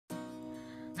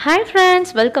Hi friends,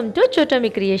 welcome to Jotome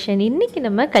creation. இன்னைக்கு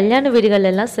நம்ம கல்யாண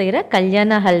வீடுகள்ல எல்லாம் செய்யற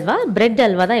கல்யாண ஹல்வா, பிரெட்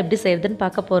ஹல்வா தான் எப்படி செய்யறதுன்னு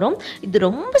பார்க்க போறோம். இது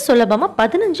ரொம்ப சுலபமா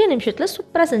 15 நிமிஷத்துல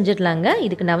சூப்பரா செஞ்சிடலாங்க.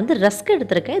 இதுக்கு நான் வந்து ரஸ்க்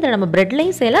எடுத்துர்க்கேன். இத நம்ம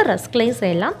பிரெட்லயும் செய்யலாம், ரஸ்க்லயும்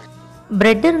செய்யலாம்.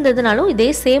 பிரெட் இருந்ததுனாலும் இதே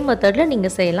சேம் மெத்தட்ல நீங்க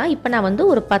செய்யலாம். இப்போ நான் வந்து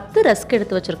ஒரு 10 ரஸ்க்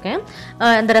எடுத்து வச்சிருக்கேன்.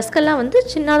 அந்த ரஸ்க் எல்லாம் வந்து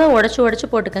சின்னதா உடைச்சு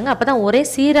போட்டுக்கங்க. அப்பதான் ஒரே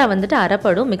சீரா வந்துட்டு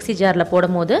அரைப்படும் மிக்ஸி ஜார்ல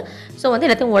போடும்போது. சோ வந்து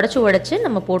எல்லாத்தையும் உடைச்சு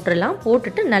நம்ம போட்டுறலாம்.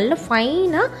 போட்டுட்டு நல்ல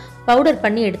ஃபைனா பவுடர்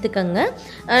பண்ணி எடுத்துக்கங்க.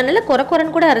 நல்லா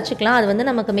கொரன்னு கூட அரைச்சிக்கலாம். அது வந்து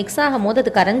நமக்கு மிக்ஸ் ஆகும்போது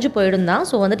அது கரைஞ்சு போயிடும் தான்.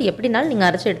 ஸோ வந்துட்டு எப்படினாலும் நீங்கள்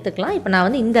அரைச்சி எடுத்துக்கலாம். இப்போ நான்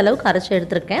வந்து இந்த அளவுக்கு அரைச்சி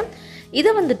எடுத்துருக்கேன்.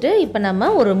 இதை வந்துட்டு இப்போ நம்ம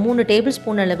ஒரு 3 டேபிள்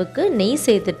ஸ்பூன் அளவுக்கு நெய்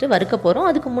சேர்த்துட்டு வறுக்க போகிறோம்.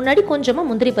 அதுக்கு முன்னாடி கொஞ்சமாக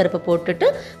முந்திரி பருப்பை போட்டுட்டு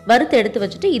வறுத்து எடுத்து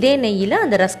வச்சுட்டு இதே நெய்யில்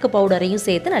அந்த ரஸ்க் பவுடரையும்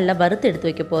சேர்த்து நல்லா வறுத்து எடுத்து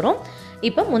வைக்க போகிறோம்.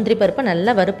 இப்போ முந்திரி பருப்பை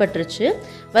நல்லா வறுப்பட்டுருச்சு.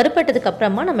 வறுப்பட்டதுக்கு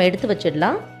அப்புறமா நம்ம எடுத்து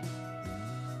வச்சிடலாம்.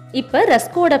 இப்போ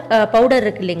ரஸ்கோட பவுடர்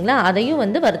இருக்கு இல்லைங்களா, அதையும்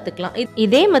வந்து வறுத்துக்கலாம்.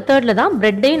 இதே மெத்தடில் தான்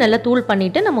பிரெட்டையும் நல்லா தூள்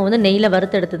பண்ணிவிட்டு நம்ம வந்து நெய்யில்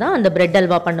வறுத்தெடுத்து தான் அந்த பிரெட்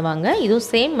அல்வா பண்ணுவாங்க. இதுவும்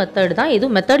சேம் மெத்தட் தான்,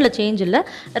 எதுவும் மெத்தடில் சேஞ்ச் இல்லை.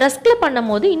 ரஸ்கில் பண்ணும்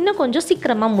போது இன்னும் கொஞ்சம்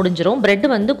சீக்கிரமாக முடிஞ்சிடும். பிரெட்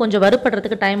வந்து கொஞ்சம்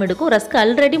வறுப்படுறதுக்கு டைம் எடுக்கும். ரஸ்க்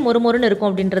ஆல்ரெடி மொறுமொறுன்னு இருக்கும்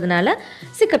அப்படின்றதுனால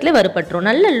சீக்கிரத்துலேயே வறுப்பட்டுரும்.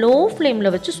 நல்ல லோ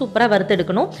ஃப்ளேமில் வச்சு சூப்பராக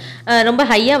வறுத்தெடுக்கணும். ரொம்ப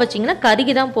ஹையாக வச்சிங்கன்னா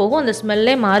கருகி தான் போகும், அந்த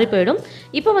ஸ்மெல்லே மாறி போயிடும்.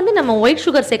 இப்போ வந்து நம்ம ஒயிட்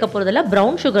சுகர் சேர்க்க போகிறதில்ல,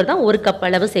 ப்ரௌன் சுகர் தான் 1 கப்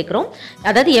அளவு சேர்க்குறோம்.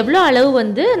 அதாவது எவ்வளோ அளவு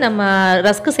வந்து நம்ம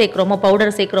ரஸ்க் சேர்க்குறோமோ,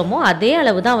 பவுடர் சேர்க்குறோமோ அதே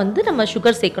அளவு தான் வந்து நம்ம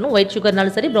சுகர் சேர்க்கணும். ஒயிட்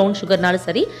சுகர்னாலும் சரி, ப்ரௌன் சுகர்னாலும்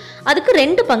சரி. அதுக்கு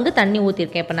 2 பங்கு தண்ணி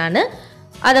ஊற்றிருக்கேன். இப்போ நான்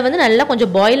அதை வந்து நல்லா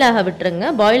கொஞ்சம் பாயில் ஆக விட்டுருங்க.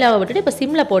 பாயில் ஆக விட்டுட்டு இப்போ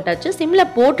சிம்மில் போட்டாச்சு. சிம்மில்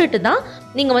போட்டுட்டு தான்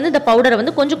நீங்கள் வந்து இந்த பவுடரை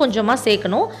வந்து கொஞ்சம் கொஞ்சமாக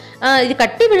சேர்க்கணும். இது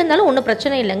கட்டி விழுந்தாலும் ஒன்றும்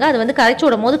பிரச்சனை இல்லைங்க. அது வந்து கரைச்சி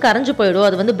விடும் போது கரைஞ்சு போயிடும்.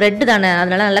 அது வந்து பிரெட் தானே,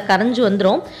 அதனால நல்லா கரைஞ்சு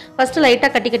வந்துடும். ஃபஸ்ட்டு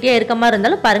லைட்டாக கட்டியாக இருக்க மாதிரி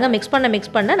இருந்தாலும் பாருங்கள்,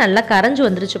 மிக்ஸ் பண்ண நல்லா கரைஞ்சி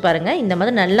வந்துருச்சு பாருங்கள். இந்த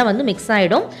மாதிரி நல்லா வந்து மிக்ஸ்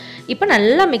ஆகிடும். இப்போ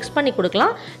நல்லா மிக்ஸ் பண்ணி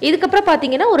கொடுக்கலாம். இதுக்கப்புறம்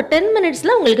பார்த்தீங்கன்னா ஒரு 10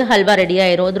 மினிட்ஸில் உங்களுக்கு ஹல்வா ரெடி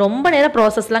ஆயிடும். இது ரொம்ப நேரம்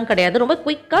ப்ராசஸ்லாம் கிடையாது, ரொம்ப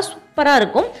குயிக்காக சூப்பராக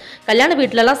இருக்கும். கல்யாண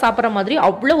வீட்டிலலாம் சாப்பிட்ற மாதிரி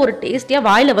அவ்வளோ ஒரு டேஸ்டியாக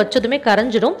வாயில் வச்சதுமே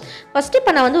கரைஞ்சிடும். ஃபஸ்ட்டு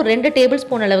இப்போ நான் வந்து ஒரு 2 டேபிள்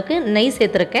ஸ்பூன் அளவுக்கு நெய்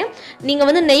சேர்த்துருக்கேன். நீங்கள்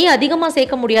வந்து நெய் அதிகமாக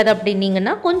சேர்க்க முடியாது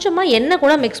அப்படின்னீங்கன்னா கொஞ்சமாக எண்ணெய்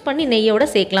கூட மிக்ஸ் பண்ணி நெய்யோட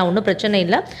சேர்க்கலாம், ஒன்றும் பிரச்சனை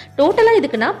இல்லை. டோட்டலாக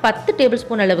இதுக்கு நான் 10 டேபிள்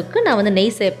ஸ்பூன் அளவுக்கு நான் வந்து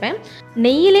நெய் சேர்ப்பேன்.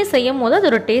 நெய்யிலே செய்யும் போது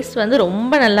அதோட டேஸ்ட் வந்து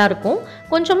ரொம்ப நல்லாயிருக்கும்.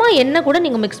 கொஞ்சமாக எண்ணெய் கூட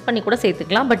நீங்கள் மிக்ஸ் பண்ணி கூட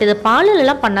சேர்த்துக்கலாம். பட் இது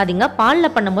பாலிலலாம் பண்ணாதீங்க.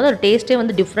 பாலில் பண்ணும்போது ஒரு டேஸ்ட்டே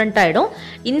வந்து டிஃப்ரெண்ட் ஆகிடும்.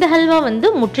 இந்த ஹல்வா வந்து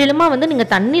முற்றிலுமாக வந்து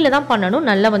நீங்கள் தண்ணியில் தான் பண்ணணும்.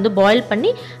 நல்லா வந்து பாயில்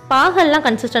பண்ணி பாகெல்லாம்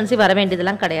கன்சிஸ்டன்சி வர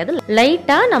வேண்டியதெல்லாம் கிடையாது.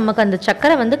 லைட்டாக நமக்கு அந்த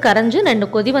சக்கரை வந்து கரைஞ்சு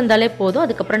 2 கொதி வந்தாலே போதும்.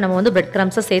 அதுக்கப்புறம் நம்ம வந்து பிரெட்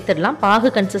கிரம்ஸை சேர்த்துடலாம். பாகு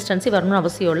கன்சிஸ்டன்சி வரணும்னு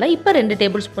அவசியம் இல்லை. இப்போ 2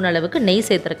 டேபிள் ஸ்பூன் அளவுக்கு நெய்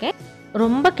சேர்த்துருக்கேன்.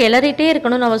 ரொம்ப கிளறிட்டே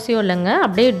இருக்கணும்னு அவசியம் இல்லைங்க.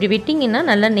 அப்படியே விட்டிங்கன்னா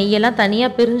நல்லா நெய்யெல்லாம்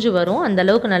தனியாக பிரிஞ்சு வரும். அந்த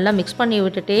அளவுக்கு நல்லா மிக்ஸ் பண்ணி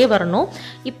விட்டுட்டே வரணும்.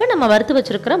 இப்போ நம்ம வறுத்து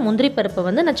வச்சிருக்கிற முந்திரி பருப்பை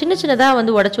வந்து நான் சின்னதாக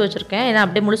வந்து உடச்சி வச்சுருக்கேன். ஏன்னா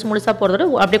அப்படியே முழுசாக போடுறத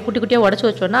அப்படியே குட்டியாக உடச்சி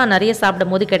வச்சோன்னா நிறைய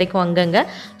சாப்பிடும் போது கிடைக்கும் அங்கங்கே.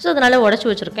 ஸோ அதனால் உடச்சி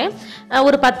வச்சுருக்கேன்.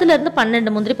 ஒரு 10லேருந்து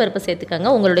 12 முந்திரி பருப்பை சேர்த்துக்கங்க.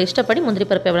 உங்களோட இஷ்டப்படி முந்திரி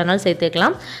பருப்பு எவ்வளோ நாள்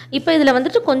சேர்த்துக்கலாம். இப்போ இதில்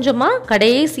வந்துட்டு கொஞ்சமாக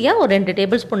கடைசியாக ஒரு 2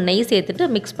 டேபிள் ஸ்பூன் நெய்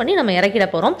சேர்த்துட்டு மிக்ஸ் பண்ணி நம்ம இறக்கிட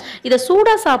போகிறோம். இதை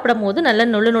சூடாக சாப்பிடும் போது நல்லா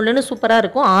நொல்லுன்னு சூப்பராக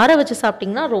இருக்கும். ஆற வச்சு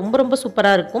சாப்பிட்டிங்கன்னா ரொம்ப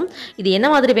சூப்பராக இருக்கும். இது என்ன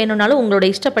மாதிரி வேணும்னாலும் உங்களோட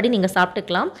இஷ்டப்படி நீங்கள்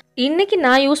சாப்பிட்டுக்கலாம். இன்னைக்கு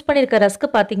நான் யூஸ் பண்ணியிருக்க ரஸ்க்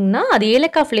பார்த்தீங்கன்னா அது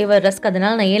ஏலக்காய் ஃப்ளேவர் ரஸ்க்.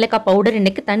 அதனால நான் ஏலக்காய் பவுடர்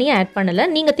இன்னைக்கு தனியாக ஆட் பண்ணலை.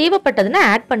 நீங்கள் தேவைப்பட்டதுன்னா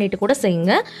ஆட் பண்ணிட்டு கூட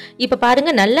செய்யுங்க. இப்போ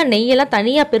பாருங்கள், நல்லா நெய்யெல்லாம்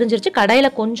தனியாக பிரிஞ்சிருச்சு.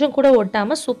 கடாயில் கொஞ்சம் கூட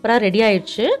ஒட்டாமல் சூப்பராக ரெடி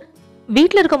ஆயிடுச்சு.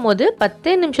 வீட்டில் இருக்கும் போது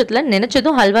 10 நிமிஷத்தில்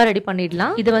நினைச்சதும் ஹல்வா ரெடி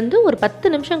பண்ணிடலாம். இது வந்து ஒரு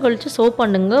 10 நிமிஷம் கழிச்சு சர்வ்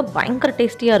பண்ணுங்க. பயங்கர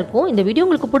டேஸ்டியாக இருக்கும். இந்த வீடியோ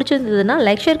உங்களுக்கு பிடிச்சிருந்ததுன்னா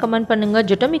லைக், ஷேர், கமெண்ட் பண்ணுங்க.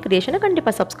 ஜொட்டோமி கிரியேஷனை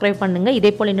கண்டிப்பாக சப்ஸ்கிரைப் பண்ணுங்க.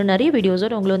 இதே போல் இன்னும் நிறைய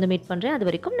வீடியோஸோடு உங்களை வந்து மீட் பண்ணுறேன். அது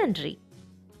வரைக்கும் நன்றி.